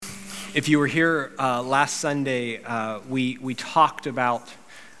If you were here last Sunday, we talked about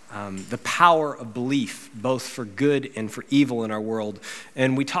the power of belief, both for good and for evil in our world.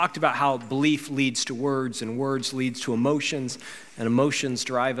 And we talked about how belief leads to words, and words leads to emotions, and emotions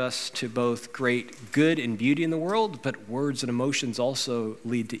drive us to both great good and beauty in the world, but words and emotions also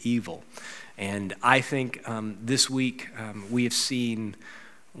lead to evil. And I think this week we have seen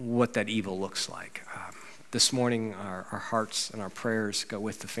what that evil looks like. This morning, our hearts and our prayers go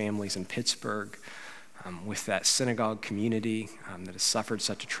with the families in Pittsburgh, with that synagogue community that has suffered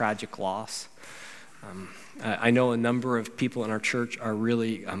such a tragic loss. I know a number of people in our church are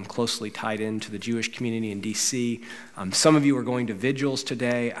really closely tied into the Jewish community in D.C. Some of you are going to vigils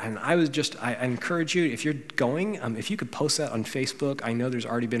today, and I encourage you, if you're going, if you could post that on Facebook. I know there's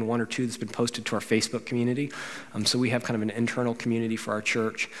already been one or two that's been posted to our Facebook community. So we have kind of an internal community for our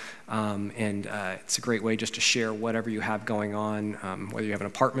church, and it's a great way just to share whatever you have going on, whether you have an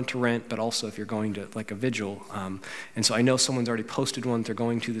apartment to rent, but also if you're going to like a vigil. And so I know someone's already posted one that they're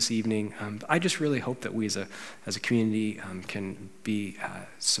going to this evening. I just really hope that we as a community can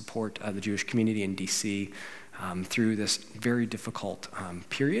support the Jewish community in D.C. Through this very difficult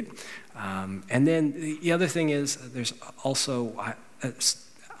period. And then the other thing is there's also,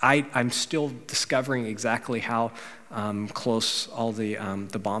 I'm still discovering exactly how close all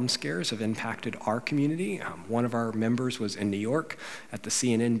the bomb scares have impacted our community. One of our members was in New York at the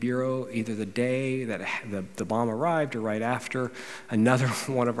CNN bureau, either the day that the bomb arrived or right after. Another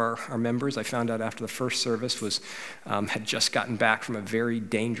one of our members, I found out after the first service, had just gotten back from a very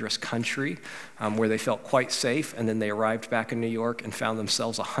dangerous country where they felt quite safe, and then they arrived back in New York and found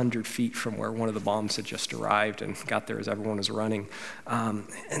themselves 100 feet from where one of the bombs had just arrived and got there as everyone was running. And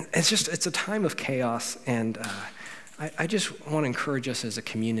it's a time of chaos, and I just want to encourage us as a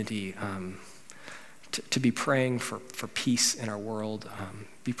community to be praying for peace in our world,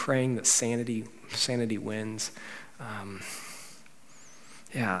 be praying that sanity wins.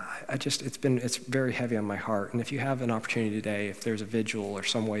 It's very heavy on my heart. And if you have an opportunity today, if there's a vigil or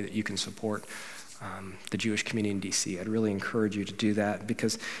some way that you can support the Jewish community in D.C., I'd really encourage you to do that,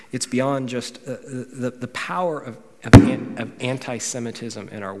 because it's beyond just the power of anti-Semitism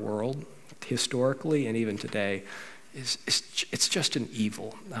in our world, historically and even today. It's just an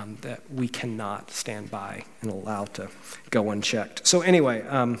evil that we cannot stand by and allow to go unchecked. So anyway,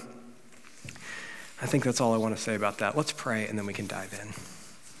 I think that's all I want to say about that. Let's pray, and then we can dive in.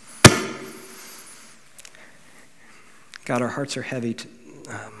 God, our hearts are heavy.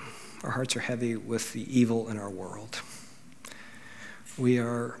 Our hearts are heavy with the evil in our world. We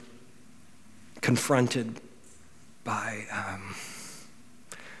are confronted by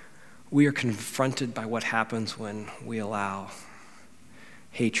what happens when we allow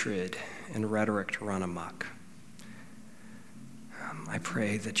hatred and rhetoric to run amok. I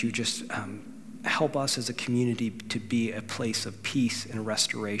pray that you just help us as a community to be a place of peace and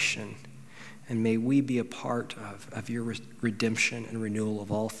restoration, and may we be a part of your redemption and renewal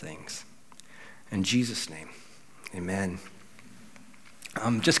of all things. In Jesus' name, amen.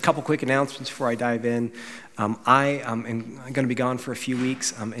 Just a couple quick announcements before I dive in. I'm going to be gone for a few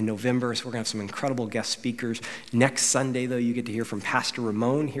weeks in November, so we're going to have some incredible guest speakers. Next Sunday, though, you get to hear from Pastor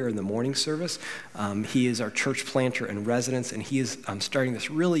Ramon here in the morning service. He is our church planter in residence, and he is starting this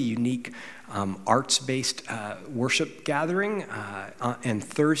really unique arts-based worship gathering and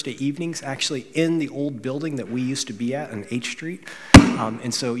Thursday evenings, actually in the old building that we used to be at on H Street.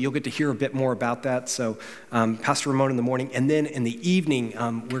 And so you'll get to hear a bit more about that. So Pastor Ramon in the morning. And then in the evening,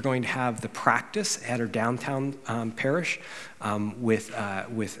 we're going to have the practice at our downtown parish with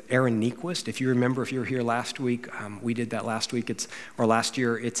Aaron Nyquist. If you remember, if you were here last week, we did that last week. Last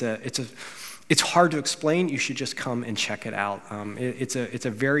year. It's hard to explain. You should just come and check it out. It's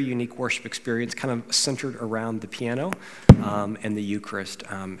a very unique worship experience, kind of centered around the piano and the Eucharist.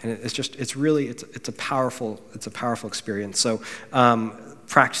 And it's a powerful experience. So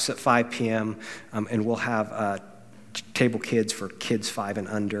practice at 5 p.m. And we'll have table kids for kids 5 and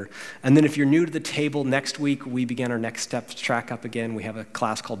under. And then if you're new to the table, next week we begin our Next Steps track up again. We have a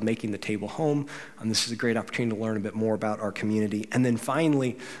class called Making the Table Home. This is a great opportunity to learn a bit more about our community. And then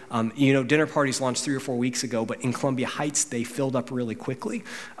finally, dinner parties launched 3 or 4 weeks ago, but in Columbia Heights, they filled up really quickly,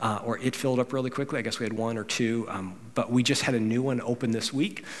 or it filled up really quickly. I guess we had 1 or 2, but we just had a new one open this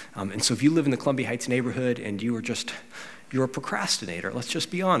week. And so if you live in the Columbia Heights neighborhood and you're a procrastinator. Let's just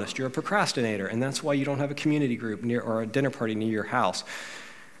be honest. You're a procrastinator, and that's why you don't have a community group or a dinner party near your house.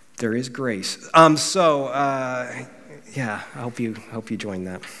 There is grace. I hope you join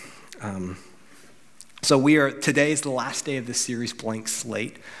that. Today is the last day of this series, Blank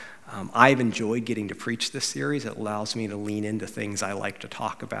Slate. I've enjoyed getting to preach this series. It allows me to lean into things I like to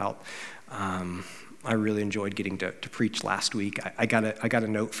talk about. I really enjoyed getting to preach last week. I got a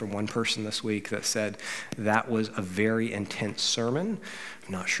note from one person this week that said that was a very intense sermon.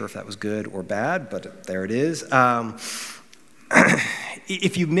 I'm not sure if that was good or bad, but there it is.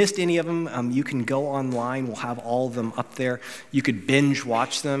 If you missed any of them, you can go online. We'll have all of them up there. You could binge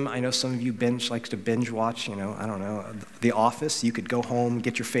watch them. I know some of you likes to binge watch, The Office. You could go home,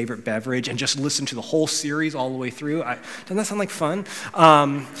 get your favorite beverage, and just listen to the whole series all the way through. Doesn't that sound like fun?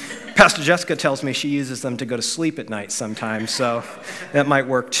 Pastor Jessica tells me she uses them to go to sleep at night sometimes, so that might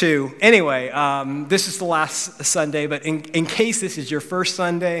work too. Anyway, this is the last Sunday, but in case this is your first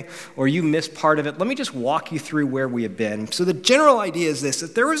Sunday or you missed part of it, let me just walk you through where we have been. So the general idea is this: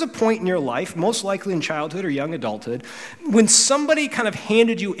 that there was a point in your life, most likely in childhood or young adulthood, when somebody kind of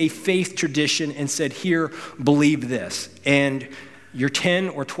handed you a faith tradition and said, here, believe this. And you're 10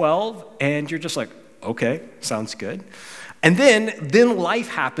 or 12, and you're just like, okay, sounds good. And then life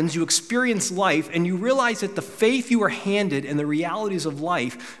happens, you experience life, and you realize that the faith you were handed and the realities of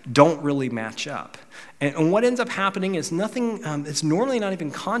life don't really match up. And what ends up happening is nothing, it's normally not even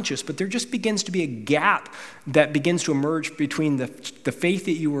conscious, but there just begins to be a gap that begins to emerge between the faith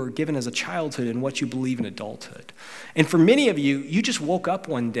that you were given as a childhood and what you believe in adulthood. And for many of you, you just woke up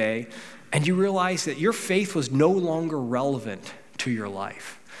one day and you realized that your faith was no longer relevant to your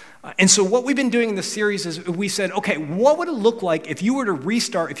life. And so what we've been doing in this series is we said, okay, what would it look like if you were to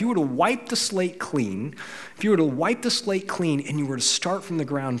restart, if you were to wipe the slate clean, and you were to start from the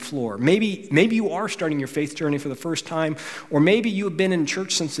ground floor? Maybe you are starting your faith journey for the first time, or maybe you have been in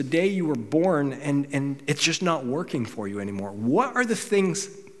church since the day you were born and it's just not working for you anymore. What are the things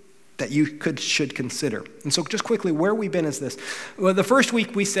that you should consider? And so just quickly, where we've been is this. Well, the first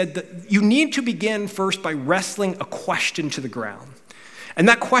week we said that you need to begin first by wrestling a question to the ground. And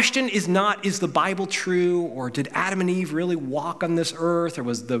that question is not, is the Bible true, or did Adam and Eve really walk on this earth, or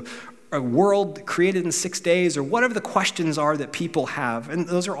was the world created in 6 days, or whatever the questions are that people have. And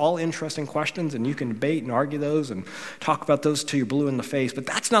those are all interesting questions, and you can debate and argue those and talk about those till you're blue in the face, but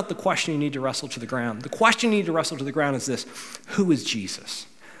that's not the question you need to wrestle to the ground. The question you need to wrestle to the ground is this: who is Jesus?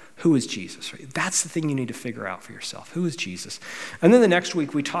 Who is Jesus? Right? That's the thing you need to figure out for yourself. Who is Jesus? And then the next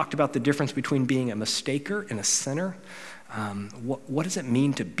week, we talked about the difference between being a mistaker and a sinner. What does it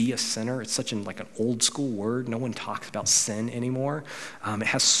mean to be a sinner? It's such an old school word. No one talks about sin anymore. It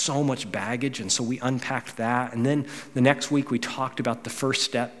has so much baggage, and so we unpacked that. And then the next week we talked about the first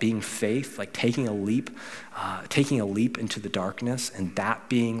step being faith, like taking a leap into the darkness, and that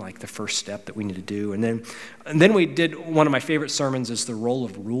being the first step that we need to do. And then we did one of my favorite sermons is the role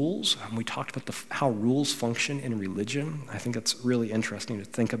of rules. We talked about how rules function in religion. I think that's really interesting to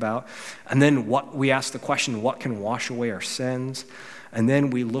think about. And then we asked the question, what can wash away our sins? And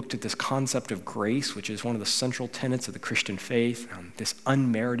then we looked at this concept of grace, which is one of the central tenets of the Christian faith, this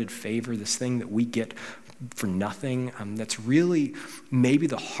unmerited favor, this thing that we get for nothing. That's really maybe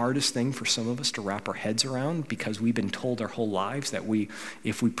the hardest thing for some of us to wrap our heads around, because we've been told our whole lives that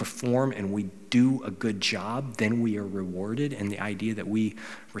if we perform and we do a good job, then we are rewarded. And the idea that we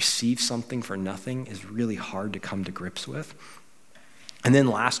receive something for nothing is really hard to come to grips with. And then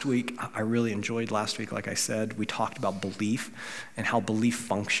last week, I really enjoyed last week, like I said, we talked about belief and how belief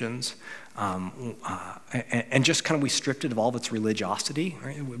functions. And just we stripped it of all of its religiosity.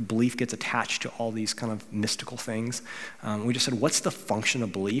 Right? Belief gets attached to all these kind of mystical things. We just said, what's the function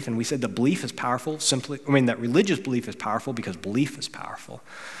of belief? And we said that belief is powerful that religious belief is powerful because belief is powerful.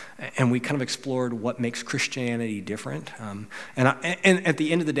 And we kind of explored what makes Christianity different. And at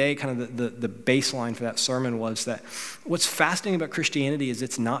the end of the day, the baseline for that sermon was that what's fascinating about Christianity is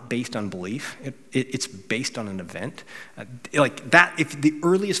it's not based on belief. It's based on an event. If the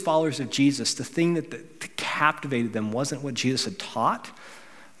earliest followers of Jesus, the thing that captivated them wasn't what Jesus had taught,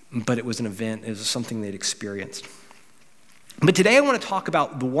 but it was an event. It was something they'd experienced. But today I want to talk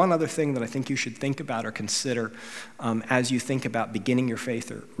about the one other thing that I think you should think about or consider as you think about beginning your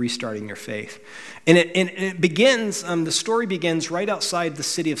faith or restarting your faith. And it begins, the story begins right outside the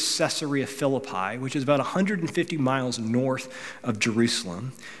city of Caesarea Philippi, which is about 150 miles north of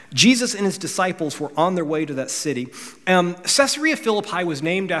Jerusalem. Jesus and his disciples were on their way to that city. Caesarea Philippi was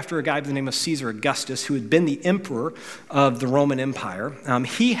named after a guy by the name of Caesar Augustus, who had been the emperor of the Roman Empire.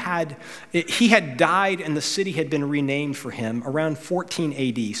 He had died, and the city had been renamed for him around 14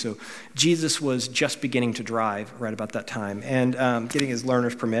 AD. So Jesus was just beginning to drive right about that time and getting his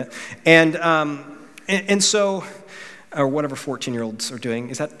learner's permit. And so, or whatever 14-year-olds are doing,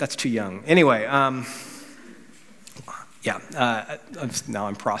 that's too young. Anyway, Yeah, now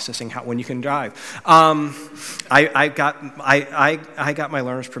I'm processing when you can drive. I got my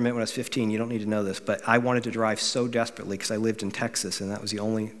learner's permit when I was 15. You don't need to know this, but I wanted to drive so desperately because I lived in Texas, and that was the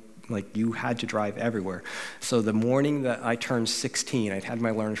only, you had to drive everywhere. So the morning that I turned 16, I'd had my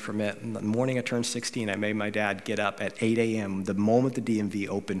learner's permit, and the morning I turned 16, I made my dad get up at 8 a.m. The moment the DMV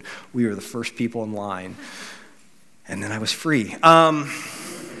opened, we were the first people in line, and then I was free.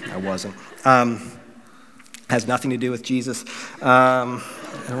 I wasn't. Has nothing to do with Jesus. I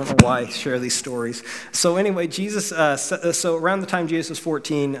don't know why I share these stories. So anyway, Jesus. So around the time Jesus was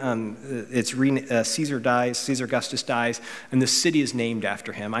 14, Caesar Augustus dies, and the city is named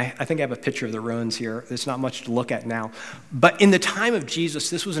after him. I think I have a picture of the ruins here. There's not much to look at now, but in the time of Jesus,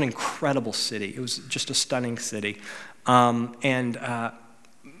 this was an incredible city. It was just a stunning city, and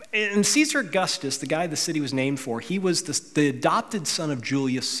Caesar Augustus, the guy the city was named for, he was the adopted son of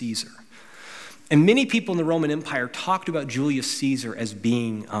Julius Caesar. And many people in the Roman Empire talked about Julius Caesar as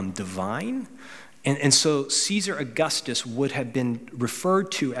being divine. And so Caesar Augustus would have been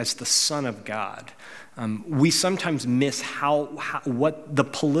referred to as the Son of God. We sometimes miss what the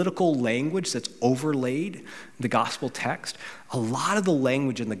political language that's overlaid the gospel text. A lot of the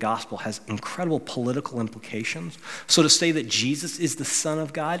language in the gospel has incredible political implications. So to say that Jesus is the Son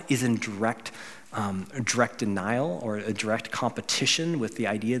of God is in direct denial or a direct competition with the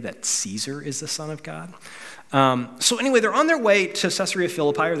idea that Caesar is the Son of God. So anyway, they're on their way to Caesarea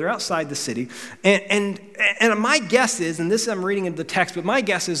Philippi, or they're outside the city. And my guess is, and this I'm reading into the text, but my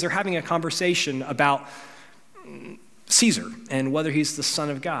guess is they're having a conversation about Caesar and whether he's the Son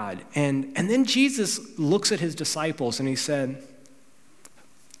of God. And then Jesus looks at his disciples and he said,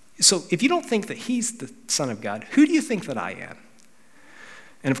 so if you don't think that he's the Son of God, who do you think that I am?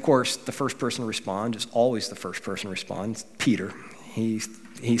 And of course, the first person to respond is always the first person to respond, Peter. He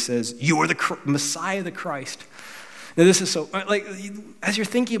says, you are the Messiah, the Christ. Now this is so, as you're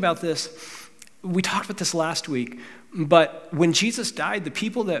thinking about this, we talked about this last week, but when Jesus died, the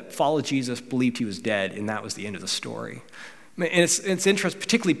people that followed Jesus believed he was dead, and that was the end of the story. And it's interesting,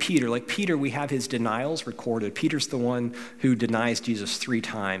 particularly Peter. Like Peter, we have his denials recorded. Peter's the one who denies Jesus 3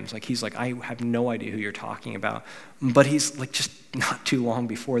 times. He's like, I have no idea who you're talking about. But he's just not too long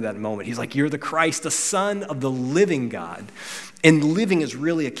before that moment. He's like, you're the Christ, the Son of the living God. And living is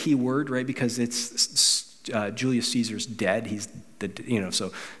really a key word, right? Because it's Julius Caesar's dead. He's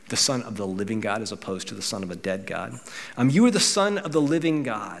so the Son of the living God as opposed to the Son of a dead God. You are the Son of the living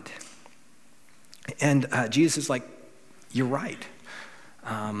God. And Jesus is like, you're right.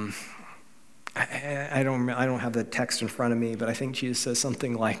 I don't have the text in front of me, but I think Jesus says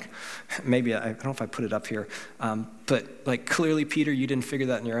something like, maybe, I don't know if I put it up here, but clearly, Peter, you didn't figure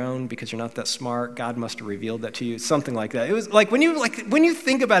that on your own because you're not that smart. God must have revealed that to you. Something like that. It was when you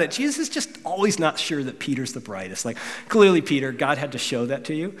think about it, Jesus is just always not sure that Peter's the brightest. Clearly, Peter, God had to show that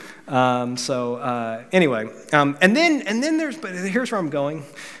to you. Anyway, and then but here's where I'm going.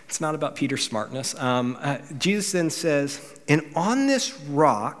 It's not about Peter's smartness. Jesus then says, and on this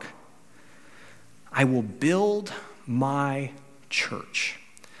rock, I will build my church.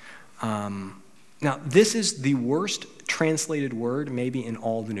 Now, this is the worst translated word maybe in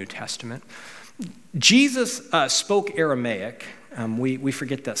all the New Testament. Jesus spoke Aramaic. We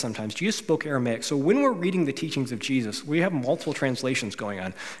forget that sometimes. Jesus spoke Aramaic. So when we're reading the teachings of Jesus, we have multiple translations going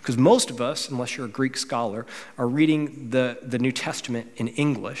on. Because most of us, unless you're a Greek scholar, are reading the New Testament in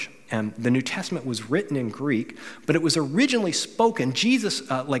English. And the New Testament was written in Greek, but it was originally spoken. Jesus'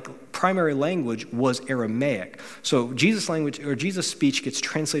 primary language was Aramaic. So Jesus' language or Jesus' speech gets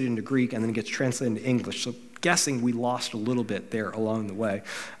translated into Greek and then gets translated into English. So guessing we lost a little bit there along the way.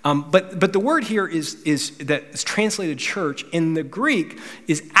 But the word here is that it's translated church in the Greek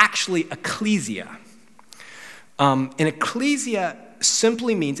is actually ecclesia. And ecclesia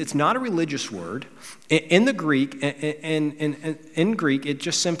simply means, it's not a religious word. In the Greek, in Greek, it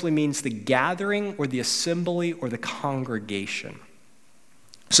just simply means the gathering or the assembly or the congregation.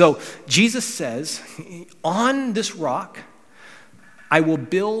 So Jesus says, on this rock, I will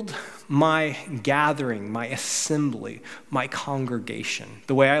build my gathering, my assembly, my congregation.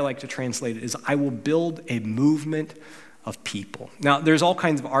 The way I like to translate it is, I will build a movement of people. Now, there's all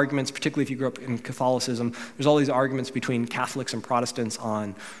kinds of arguments, particularly if you grew up in Catholicism. There's all these arguments between Catholics and Protestants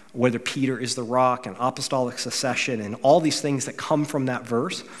on whether Peter is the rock and apostolic succession and all these things that come from that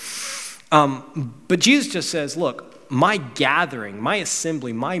verse. But Jesus just says, look, my gathering, my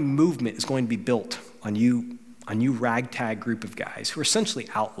assembly, my movement is going to be built on you ragtag group of guys who are essentially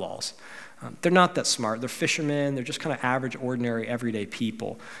outlaws. They're not that smart. They're fishermen. They're just kind of average, ordinary, everyday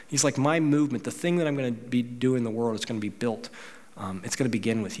people. He's like, my movement, the thing that I'm going to be doing in the world is going to be built. It's going to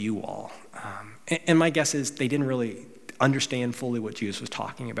begin with you all. And my guess is they didn't really understand fully what Jesus was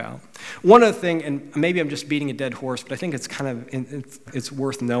talking about. One other thing, and maybe I'm just beating a dead horse, but I think it's it's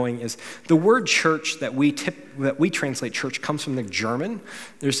worth knowing, is the word church that we translate church comes from the German.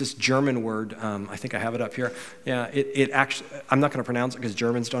 There's this German word, I think I have it up here. Yeah, it actually, I'm not going to pronounce it because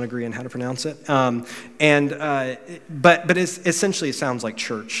Germans don't agree on how to pronounce it. But essentially it sounds like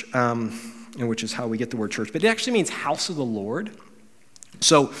church, which is how we get the word church. But it actually means house of the Lord.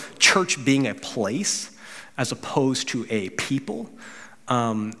 So church being a place as opposed to a people.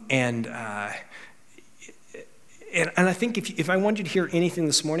 And I think if I want you to hear anything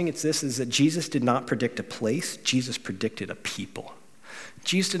this morning, it's this, is that Jesus did not predict a place, Jesus predicted a people.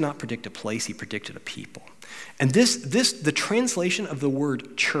 Jesus did not predict a place, he predicted a people. And the translation of the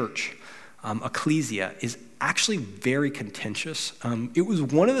word church, ecclesia, is actually very contentious. It was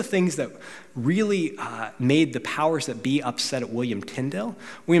one of the things that really made the powers that be upset at William Tyndale.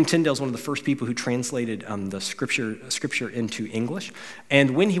 William Tyndale is one of the first people who translated the scripture into English.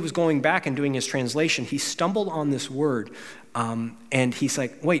 And when he was going back and doing his translation, he stumbled on this word. And he's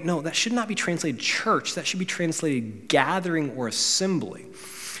like, wait, no, that should not be translated church. That should be translated gathering or assembly.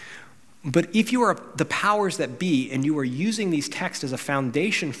 But if you are the powers that be and you are using these texts as a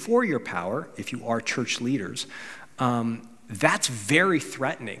foundation for your power, if you are church leaders, that's very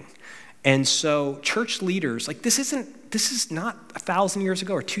threatening. And so church leaders, like this is not 1,000 years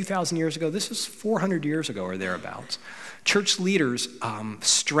ago or 2,000 years ago. This is 400 years ago or thereabouts. Church leaders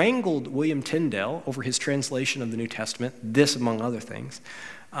strangled William Tyndale over his translation of the New Testament, this among other things,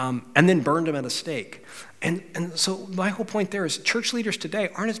 and then burned him at a stake. And so my whole point there is church leaders today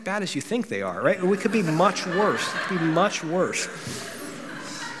aren't as bad as you think they are, right? We could be much worse. It could be much worse.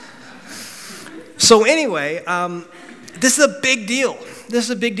 So anyway, this is a big deal. This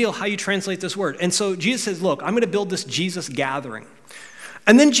is a big deal how you translate this word. And so Jesus says, look, I'm going to build this Jesus gathering.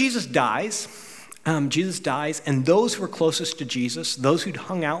 And then Jesus dies. And those who were closest to Jesus, those who'd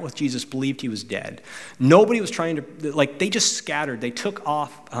hung out with Jesus, believed he was dead. Nobody was trying to, they just scattered. They took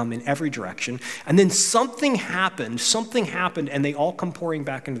off in every direction. And then something happened, and they all come pouring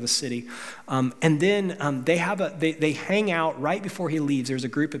back into the city. And then they hang out right before he leaves. There's a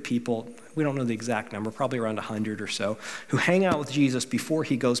group of people, we don't know the exact number, probably around 100 or so, who hang out with Jesus before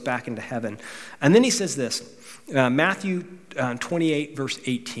he goes back into heaven. And then he says this, Matthew 28, verse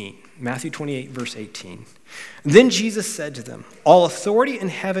 18. Matthew 28, verse 18. Then Jesus said to them, all authority in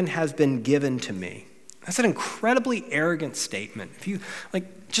heaven has been given to me. That's an incredibly arrogant statement. If you,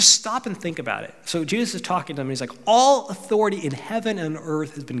 just stop and think about it. So Jesus is talking to them, and he's like, all authority in heaven and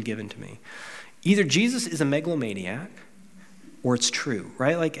earth has been given to me. Either Jesus is a megalomaniac, or it's true,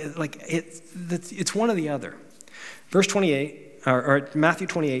 right? It's one or the other. Verse 28, or Matthew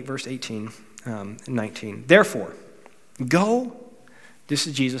 28, verse 18 and 19. Therefore, go. This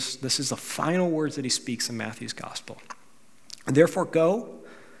is Jesus. This is the final words that he speaks in Matthew's gospel. Therefore, go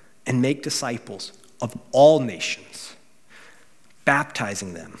and make disciples of all nations,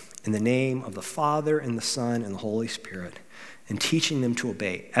 baptizing them in the name of the Father and the Son and the Holy Spirit, and teaching them to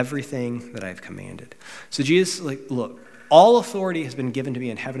obey everything that I have commanded. So Jesus, look, all authority has been given to me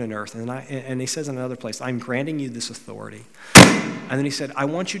in heaven and earth. And he says in another place, I'm granting you this authority. And then he said, I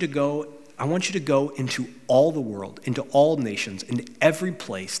want you to go into all the world, into all nations, into every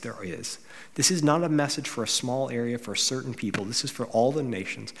place there is. This is not a message for a small area, for certain people. This is for all the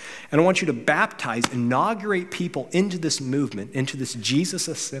nations. And I want you to baptize, inaugurate people into this movement, into this Jesus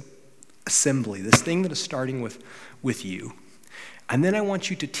assembly, this thing that is starting with you. And then I want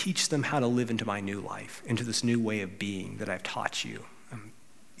you to teach them how to live into my new life, into this new way of being that I've taught you.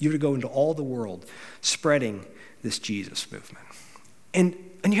 You're to go into all the world, spreading this Jesus movement. And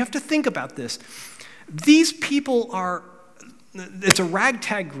you have to think about this. These people it's a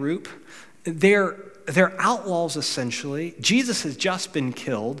ragtag group. They're outlaws, essentially. Jesus has just been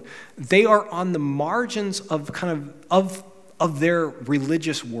killed. They are on the margins of their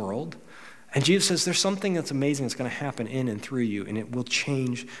religious world. And Jesus says there's something that's amazing that's going to happen in and through you, and it will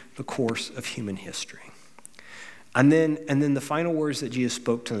change the course of human history. And then the final words that Jesus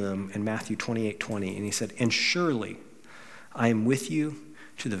spoke to them in Matthew 28:20, and he said, and surely I am with you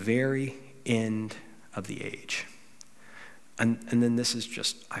to the very end of the age. And then this is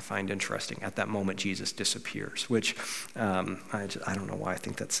just, I find interesting. At that moment, Jesus disappears, which I don't know why I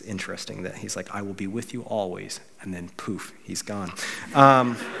think that's interesting, that he's like, I will be with you always, and then poof, he's gone.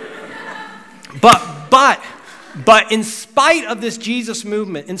 But But in spite of this Jesus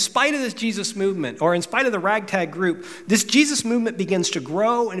movement, or in spite of the ragtag group, this Jesus movement begins to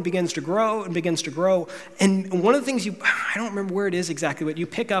grow and it begins to grow and begins to grow. And one of the things I don't remember where it is exactly, but you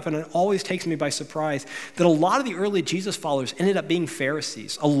pick up, and it always takes me by surprise, that a lot of the early Jesus followers ended up being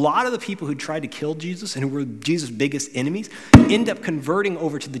Pharisees. A lot of the people who tried to kill Jesus and who were Jesus' biggest enemies end up converting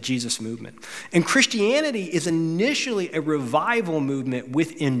over to the Jesus movement. And Christianity is initially a revival movement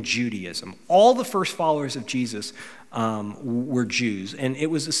within Judaism. All the first followers of Jesus were Jews, and it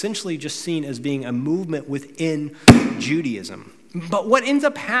was essentially just seen as being a movement within Judaism. But what ends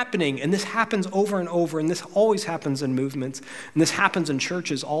up happening, and this happens over and over, and this always happens in movements, and this happens in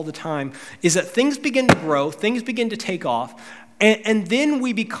churches all the time, is that things begin to grow, things begin to take off, and then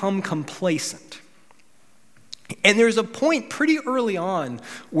we become complacent. And there's a point pretty early on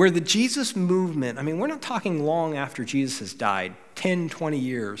where the Jesus movement, I mean, we're not talking long after Jesus has died, 10, 20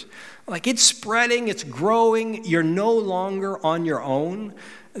 years. Like, it's spreading, it's growing. You're no longer on your own.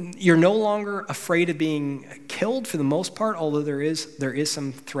 You're no longer afraid of being killed for the most part, although there is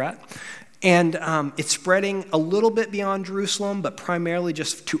some threat. And it's spreading a little bit beyond Jerusalem, but primarily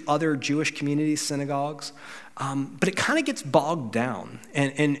just to other Jewish communities, synagogues. But it kind of gets bogged down,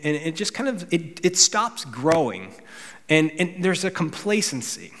 and it just kind of, it stops growing, and there's a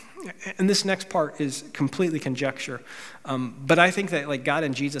complacency. And this next part is completely conjecture. But I think that, like, God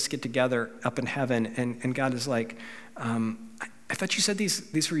and Jesus get together up in heaven, and God is like, I thought you said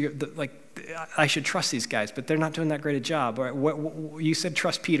these were your, I should trust these guys, but they're not doing that great a job. Or you said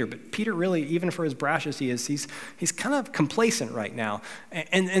trust Peter, but Peter really, even for as brash as he is, he's kind of complacent right now.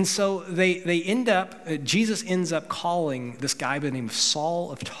 And so they end up, Jesus ends up calling this guy by the name of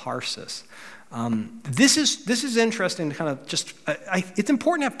Saul of Tarsus. This is interesting to kind of just, it's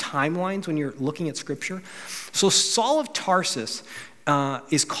important to have timelines when you're looking at Scripture. So Saul of Tarsus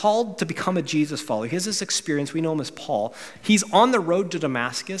is called to become a Jesus follower. He has this experience. We know him as Paul. He's on the road to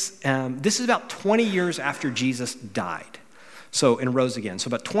Damascus. This is about 20 years after Jesus died. And rose again. So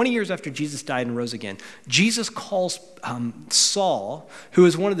about 20 years after Jesus died and rose again, Jesus calls Saul, who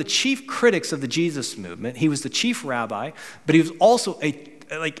is one of the chief critics of the Jesus movement. He was the chief rabbi, but he was also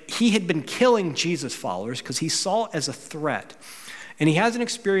he had been killing Jesus followers because he saw it as a threat. And he has an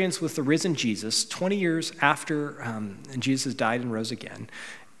experience with the risen Jesus 20 years after Jesus died and rose again.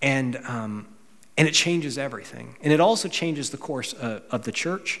 And it changes everything. And it also changes the course of the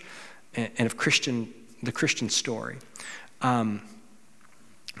church and of the Christian story.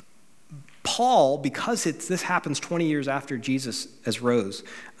 Paul, because this happens 20 years after Jesus has rose,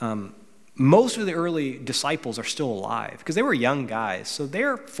 most of the early disciples are still alive because they were young guys. So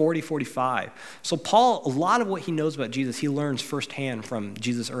they're 40, 45. So Paul, a lot of what he knows about Jesus, he learns firsthand from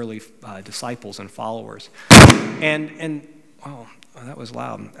Jesus' early disciples and followers. And wow, that was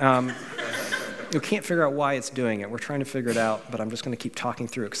loud. You can't figure out why it's doing it. We're trying to figure it out, but I'm just going to keep talking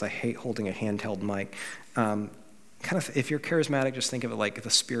through it because I hate holding a handheld mic. Kind of, if you're charismatic, just think of it like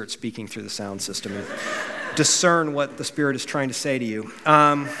the Spirit speaking through the sound system and discern what the Spirit is trying to say to you.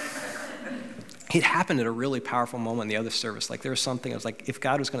 It happened at a really powerful moment in the other service. Like, there was something, I was like, if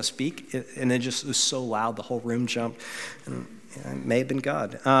God was going to speak, and it just was so loud, the whole room jumped. And it may have been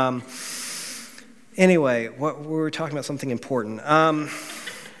God. Anyway, we were talking about something important.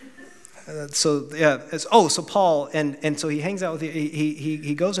 So Paul, and so he hangs out with,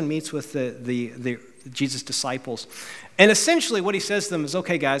 he goes and meets with the Jesus disciples. And essentially what he says to them is,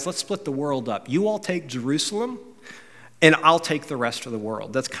 okay, guys, let's split the world up. You all take Jerusalem, and I'll take the rest of the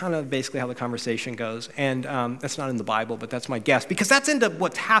world. That's kind of basically how the conversation goes. And that's not in the Bible, but that's my guess. Because that's into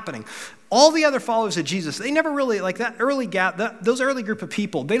what's happening. All the other followers of Jesus, they never really, like that early those early group of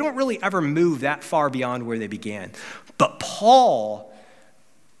people, they don't really ever move that far beyond where they began. But Paul,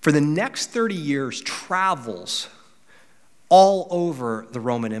 for the next 30 years, travels all over the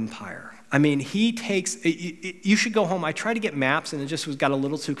Roman Empire. I mean, he takes, you should go home. I tried to get maps, and it just got a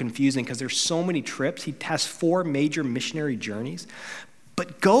little too confusing because there's so many trips. He has 4 major missionary journeys.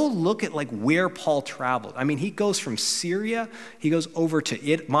 But go look at, like, where Paul traveled. I mean, he goes from Syria, he goes over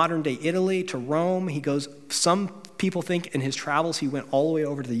to modern-day Italy, to Rome. Some people think in his travels he went all the way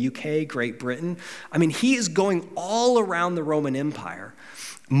over to the UK, Great Britain. I mean, he is going all around the Roman Empire.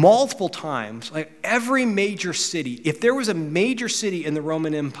 Multiple times, like every major city. If there was a major city in the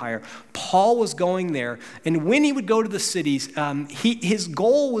Roman Empire, Paul was going there. And when he would go to the cities, his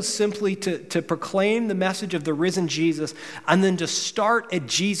goal was simply to proclaim the message of the risen Jesus, and then to start a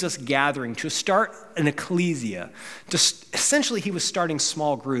Jesus gathering, to start an ecclesia. Essentially, he was starting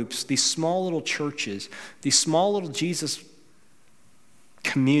small groups, these small little churches, these small little Jesus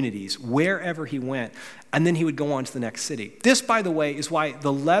communities, wherever he went, and then he would go on to the next city. This, by the way, is why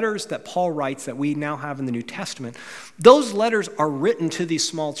the letters that Paul writes that we now have in the New Testament, those letters are written to these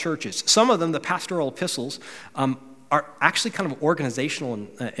small churches. Some of them, the pastoral epistles, are actually kind of organizational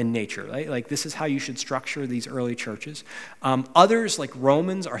in nature, right? Like, this is how you should structure these early churches. Others, like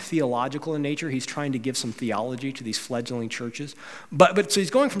Romans, are theological in nature. He's trying to give some theology to these fledgling churches. But so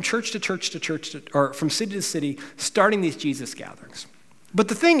he's going from church to church to church, or from city to city, starting these Jesus gatherings. But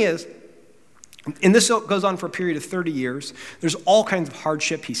the thing is, and this goes on for a period of 30 years, there's all kinds of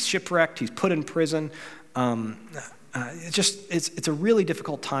hardship. He's shipwrecked. He's put in prison. It's a really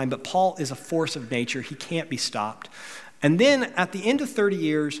difficult time, but Paul is a force of nature. He can't be stopped. And then at the end of 30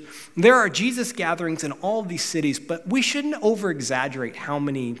 years, there are Jesus gatherings in all of these cities, but we shouldn't over-exaggerate how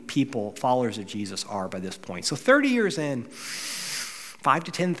many people, followers of Jesus, are by this point. So 30 years in, 5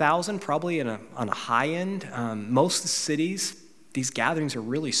 to 10,000 probably on a high end. Most of the cities, these gatherings are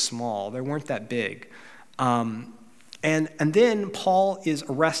really small. They weren't that big. And then Paul is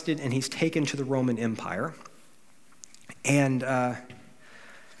arrested and he's taken to the Roman Empire. And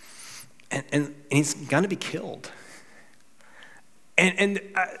he's going to be killed. And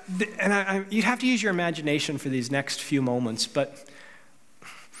you'd have to use your imagination for these next few moments. But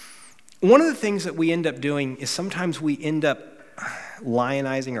one of the things that we end up doing is sometimes we end up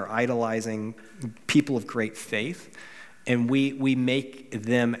lionizing or idolizing people of great faith. And we make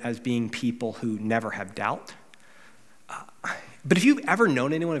them as being people who never have doubt. But if you've ever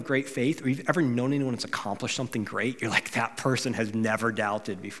known anyone of great faith, or you've ever known anyone that's accomplished something great, you're like, that person has never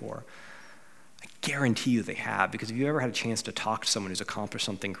doubted before. I guarantee you they have, because if you ever had a chance to talk to someone who's accomplished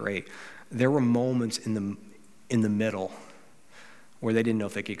something great, there were moments in the middle where they didn't know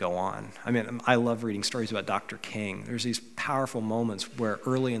if they could go on. I mean, I love reading stories about Dr. King. There's these powerful moments where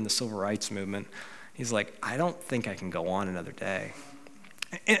early in the civil rights movement, he's like, I don't think I can go on another day.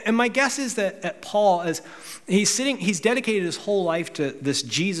 And my guess is that Paul, as he's dedicated his whole life to this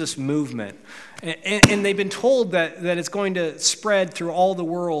Jesus movement, and they've been told that it's going to spread through all the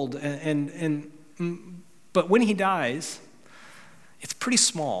world. But when he dies, it's pretty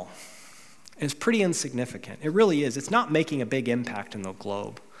small. And it's pretty insignificant. It really is. It's not making a big impact in the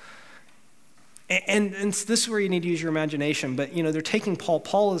globe. And this is where you need to use your imagination. But they're taking Paul.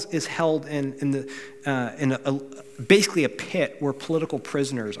 Paul is held in basically a pit where political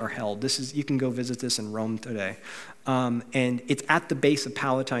prisoners are held. You can go visit this in Rome today, and it's at the base of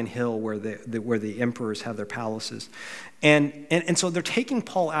Palatine Hill where the emperors have their palaces, and so they're taking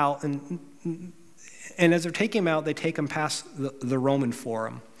Paul out, and as they're taking him out, they take him past the Roman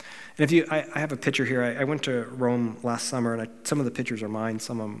Forum. And I have a picture here. I went to Rome last summer, and some of the pictures are mine.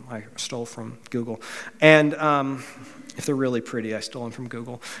 Some of them I stole from Google. And if they're really pretty, I stole them from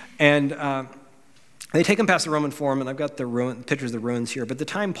Google. And they take him past the Roman Forum, and I've got the pictures of the ruins here. But the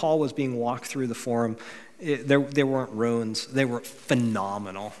time Paul was being walked through the Forum, there weren't ruins. They were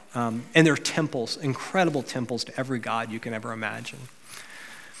phenomenal. And they're temples, incredible temples to every god you can ever imagine.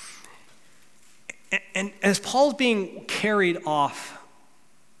 And as Paul's being carried off,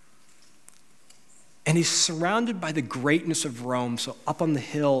 and he's surrounded by the greatness of Rome. So up on the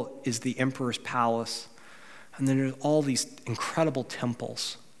hill is the emperor's palace. And then there's all these incredible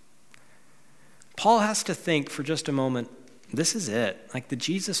temples. Paul has to think for just a moment, this is it. Like, the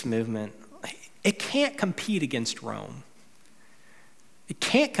Jesus movement, it can't compete against Rome. It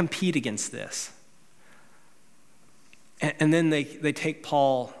can't compete against this. And then they take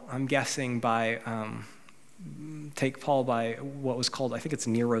Paul, I'm guessing, by what was called, I think it's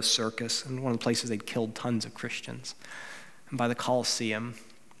Nero's Circus, and one of the places they'd killed tons of Christians, and by the Colosseum.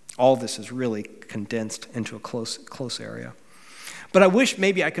 All this is really condensed into a close area. But I wish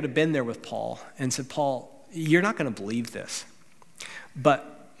maybe I could have been there with Paul and said, Paul, you're not going to believe this,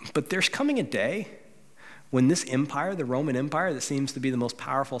 but there's coming a day when this empire, the Roman Empire, that seems to be the most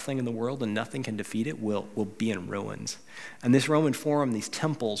powerful thing in the world and nothing can defeat it, will be in ruins. And this Roman Forum, these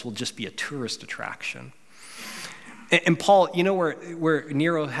temples, will just be a tourist attraction. And Paul, where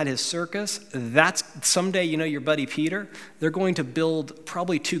Nero had his circus, that's someday, your buddy Peter, they're going to build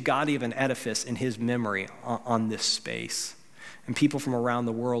probably too gaudy of an edifice in his memory on this space. And people from around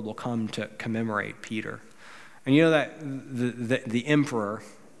the world will come to commemorate Peter. And that the emperor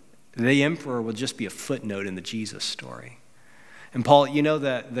will just be a footnote in the Jesus story. And Paul,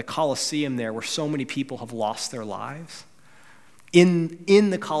 the Colosseum there, where so many people have lost their lives, in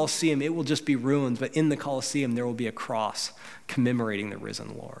the Colosseum, it will just be ruins, but in the Colosseum, there will be a cross commemorating the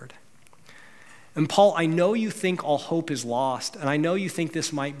risen Lord. And Paul, I know you think all hope is lost, and I know you think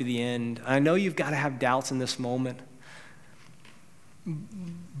this might be the end. I know you've got to have doubts in this moment.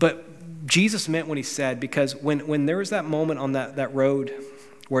 But Jesus meant what he said, because when there was that moment on that road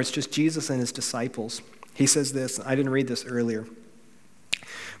where it's just Jesus and his disciples. He says this, I didn't read this earlier,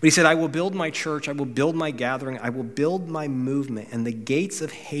 but he said, I will build my church, I will build my gathering, I will build my movement, and the gates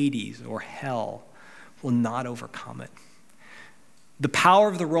of Hades or hell will not overcome it. The power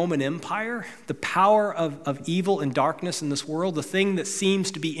of the Roman Empire, the power of evil and darkness in this world, the thing that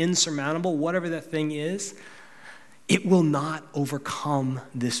seems to be insurmountable, whatever that thing is, it will not overcome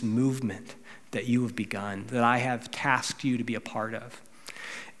this movement that you have begun, that I have tasked you to be a part of.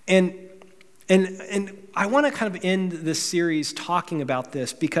 And I want to kind of end this series talking about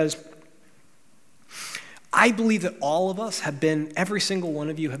this because I believe that all of us have been, every single one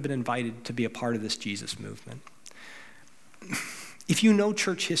of you have been invited to be a part of this Jesus movement. If you know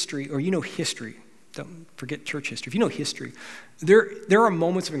church history, or you know history, don't forget church history. If you know history, there are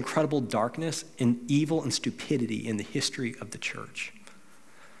moments of incredible darkness and evil and stupidity in the history of the church.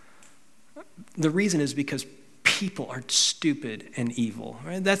 The reason is because people are stupid and evil.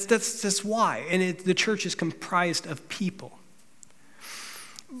 Right? That's why. And the church is comprised of people.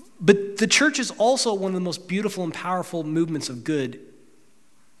 But the church is also one of the most beautiful and powerful movements of good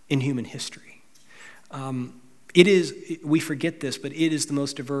in human history. It is, we forget this, but it is the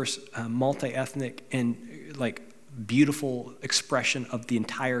most diverse, multi-ethnic, and beautiful expression of the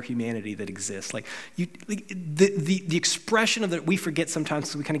entire humanity that exists. The expression of that we forget sometimes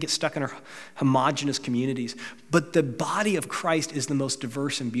because we kind of get stuck in our homogenous communities. But the body of Christ is the most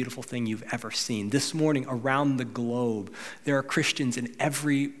diverse and beautiful thing you've ever seen. This morning, around the globe, there are Christians in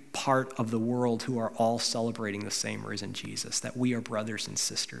every part of the world who are all celebrating the same risen Jesus that we are brothers and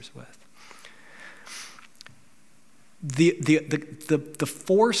sisters with. The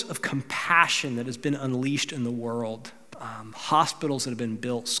force of compassion that has been unleashed in the world, hospitals that have been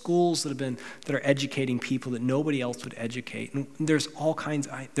built, schools that are educating people that nobody else would educate. And there's all kinds.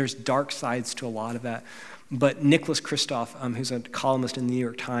 There's dark sides to a lot of that. But Nicholas Kristof, who's a columnist in the New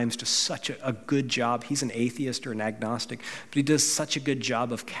York Times, does such a good job. He's an atheist or an agnostic, but he does such a good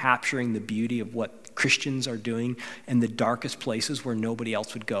job of capturing the beauty of what Christians are doing in the darkest places where nobody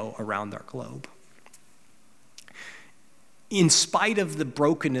else would go around our globe. In spite of the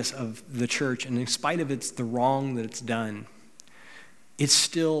brokenness of the church and in spite of the wrong that it's done, it's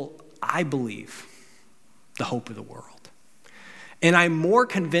still, I believe, the hope of the world. And I'm more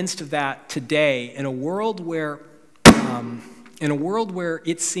convinced of that today in a world where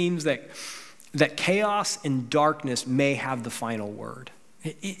it seems that chaos and darkness may have the final word.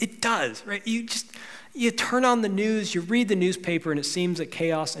 It does, right? You turn on the news, you read the newspaper, and it seems that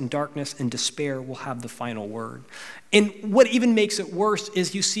chaos and darkness and despair will have the final word. And what even makes it worse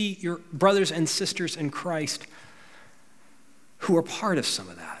is you see your brothers and sisters in Christ who are part of some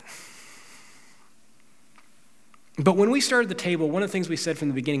of that. But when we started the table, one of the things we said from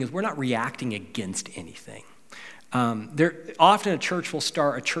the beginning is we're not reacting against anything. Often a church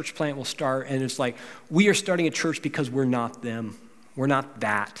plant will start, and it's like, we are starting a church because we're not them. We're not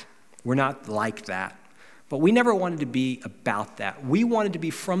that. We're not like that. But we never wanted to be about that. We wanted to be,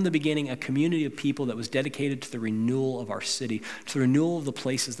 from the beginning, a community of people that was dedicated to the renewal of our city, to the renewal of the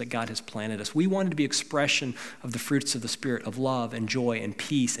places that God has planted us. We wanted to be expression of the fruits of the Spirit of love and joy and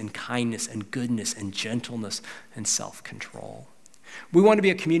peace and kindness and goodness and gentleness and self-control. We want to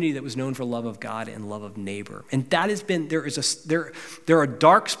be a community that was known for love of God and love of neighbor. And that has been, there are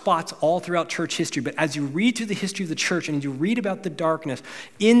dark spots all throughout church history, but as you read through the history of the church and you read about the darkness,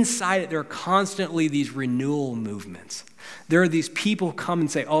 inside it there are constantly these renewal movements. There are these people who come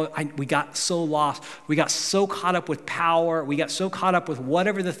and say, we got so lost, we got so caught up with power, we got so caught up with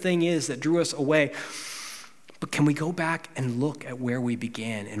whatever the thing is that drew us away. But can we go back and look at where we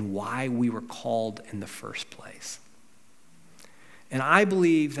began and why we were called in the first place? And I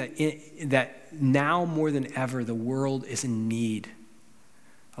believe that now more than ever, the world is in need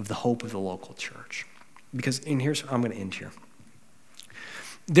of the hope of the local church. I'm going to end here.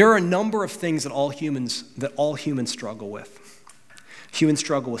 There are a number of things that all humans struggle with. Humans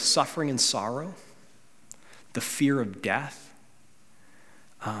struggle with suffering and sorrow, the fear of death.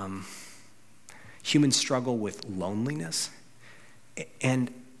 Humans struggle with loneliness,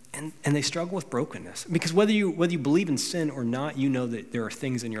 and they struggle with brokenness. Because whether you believe in sin or not, you know that there are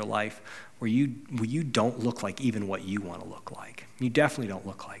things in your life where you don't look like even what you want to look like. You definitely don't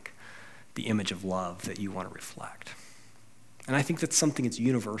look like the image of love that you want to reflect. And I think that's something that's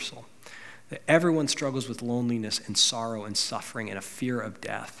universal, that everyone struggles with loneliness and sorrow and suffering and a fear of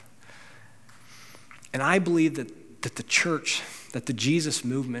death. And I believe that the church, that the Jesus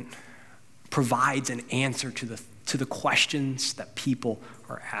movement provides an answer to the questions that people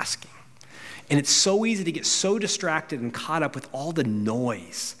are asking. And it's so easy to get so distracted and caught up with all the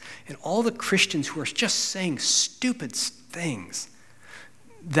noise and all the Christians who are just saying stupid things.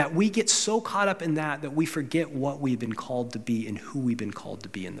 that we get so caught up in that we forget what we've been called to be and who we've been called to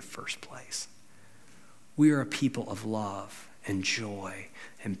be in the first place. We are a people of love and joy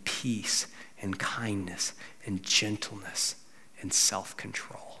and peace and kindness and gentleness and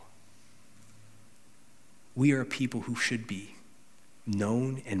self-control. We are a people who should be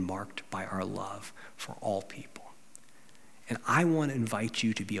known and marked by our love for all people. And I want to invite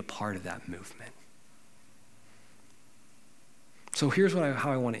you to be a part of that movement. So here's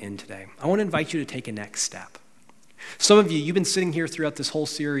how I want to end today. I want to invite you to take a next step. Some of you, you've been sitting here throughout this whole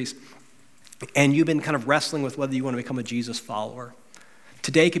series, and you've been kind of wrestling with whether you want to become a Jesus follower.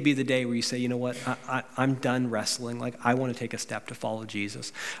 Today could be the day where you say, you know what, I'm done wrestling. Like, I want to take a step to follow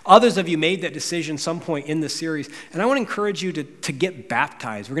Jesus. Others of you made that decision some point in the series, and I want to encourage you to get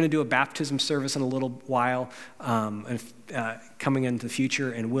baptized. We're going to do a baptism service in a little while, coming into the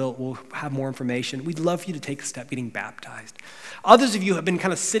future, and we'll have more information. We'd love for you to take a step getting baptized. Others of you have been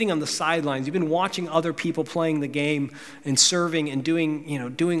kind of sitting on the sidelines. You've been watching other people playing the game and serving and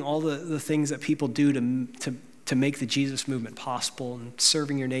doing all the things that people do to make the Jesus movement possible and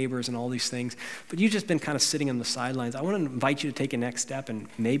serving your neighbors and all these things. But you've just been kind of sitting on the sidelines. I want to invite you to take a next step and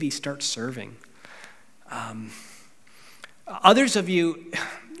maybe start serving. Others of you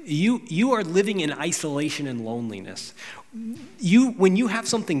are living in isolation and loneliness. When you have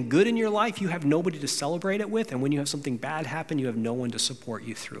something good in your life, you have nobody to celebrate it with. And when you have something bad happen, you have no one to support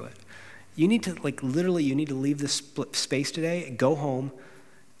you through it. You need to you need to leave this space today, go home,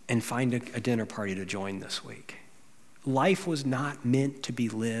 and find a dinner party to join this week. Life was not meant to be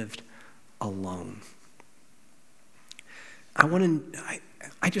lived alone.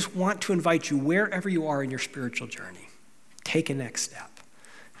 I just want to invite you, wherever you are in your spiritual journey, take a next step.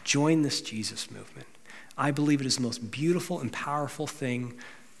 Join this Jesus movement. I believe it is the most beautiful and powerful thing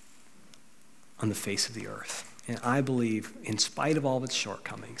on the face of the earth. And I believe, in spite of all of its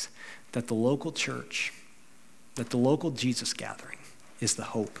shortcomings, that the local church, that the local Jesus gathering is the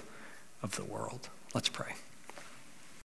hope of the world. Let's pray.